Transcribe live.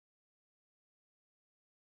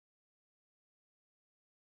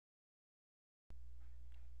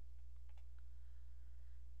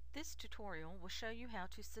This tutorial will show you how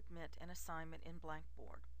to submit an assignment in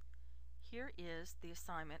Blackboard. Here is the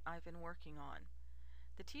assignment I've been working on.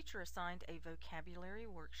 The teacher assigned a vocabulary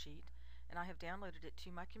worksheet, and I have downloaded it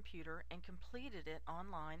to my computer and completed it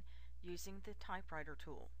online using the typewriter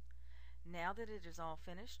tool. Now that it is all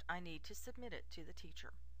finished, I need to submit it to the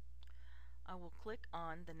teacher. I will click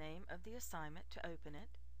on the name of the assignment to open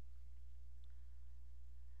it,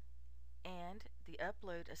 and the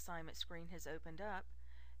Upload Assignment screen has opened up,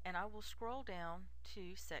 and I will scroll down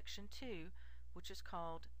to Section 2, which is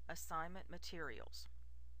called Assignment Materials.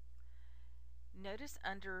 Notice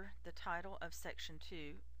under the title of Section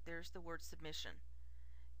 2, there's the word Submission,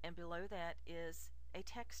 and below that is a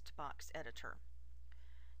text box editor.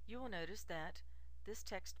 You will notice that this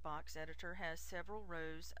text box editor has several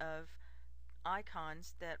rows of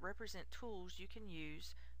icons that represent tools you can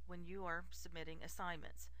use when you are submitting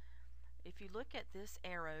assignments. If you look at this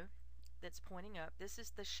arrow that's pointing up, this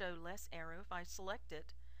is the Show Less arrow. If I select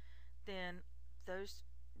it, then those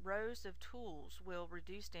rows of tools will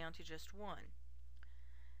reduce down to just one,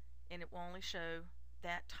 and it will only show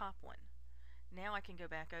that top one. Now I can go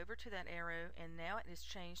back over to that arrow, and now it is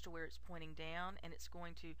changed to where it's pointing down, and it's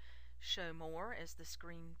going to show more, as the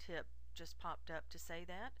screen tip just popped up to say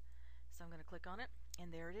that. So I'm going to click on it,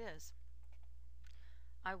 and there it is.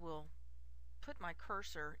 I will put my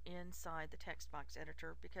cursor inside the text box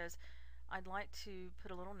editor because I'd like to put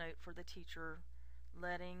a little note for the teacher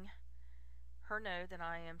letting her know that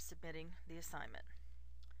I am submitting the assignment.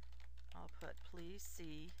 I'll put, "Please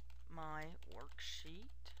see my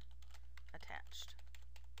worksheet attached."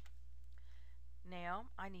 Now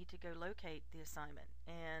I need to go locate the assignment,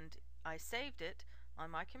 and I saved it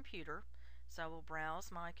on my computer, so I will browse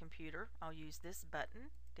my computer. I'll use this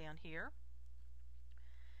button down here,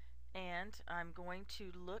 and I'm going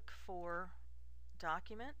to look for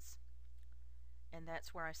Documents, and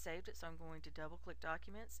that's where I saved it. So I'm going to double click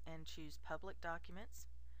Documents and choose Public Documents,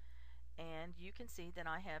 and you can see that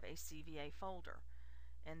I have a CVA folder.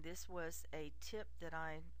 And this was a tip that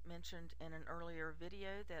I mentioned in an earlier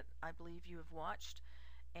video that I believe you have watched,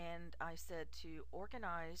 and I said to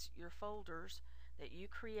organize your folders that you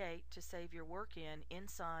create to save your work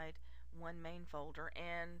inside one main folder,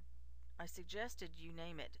 and I suggested you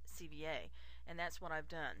name it CVA, and that's what I've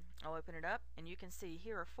done. I'll open it up, and you can see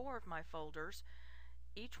here are 4 of my folders.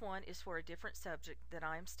 Each one is for a different subject that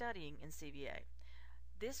I am studying in CVA.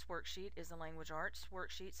 This worksheet is a language arts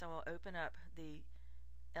worksheet, so I'll open up the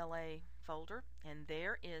LA folder, and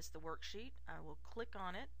there is the worksheet. I will click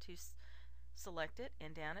on it to select it,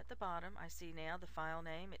 and down at the bottom I see now the file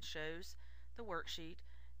name. It shows the worksheet,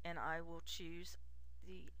 and I will choose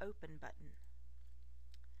the Open button.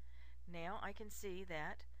 Now I can see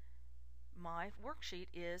that my worksheet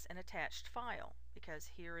is an attached file because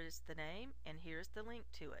here is the name and here's the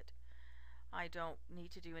link to it. I don't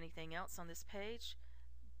need to do anything else on this page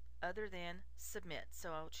other than submit,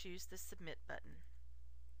 so I'll choose the Submit button.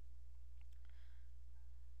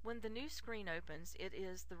 When the new screen opens, it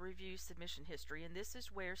is the Review Submission History, and this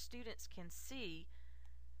is where students can see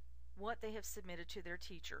what they have submitted to their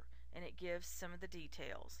teacher, and it gives some of the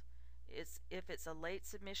details. If it's a late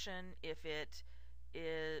submission, if it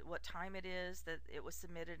is what time it is that it was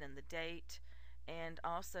submitted and the date, and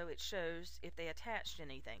also it shows if they attached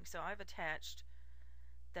anything. So I've attached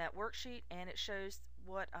that worksheet, and it shows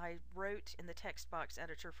what I wrote in the text box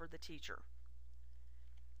editor for the teacher.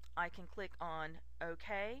 I can click on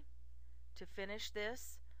OK to finish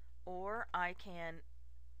this, or I can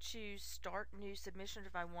choose Start New Submission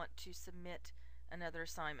if I want to submit another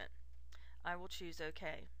assignment. I will choose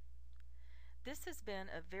OK. This has been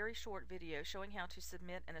a very short video showing how to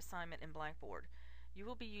submit an assignment in Blackboard. You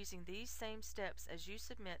will be using these same steps as you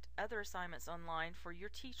submit other assignments online for your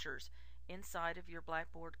teachers inside of your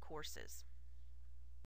Blackboard courses.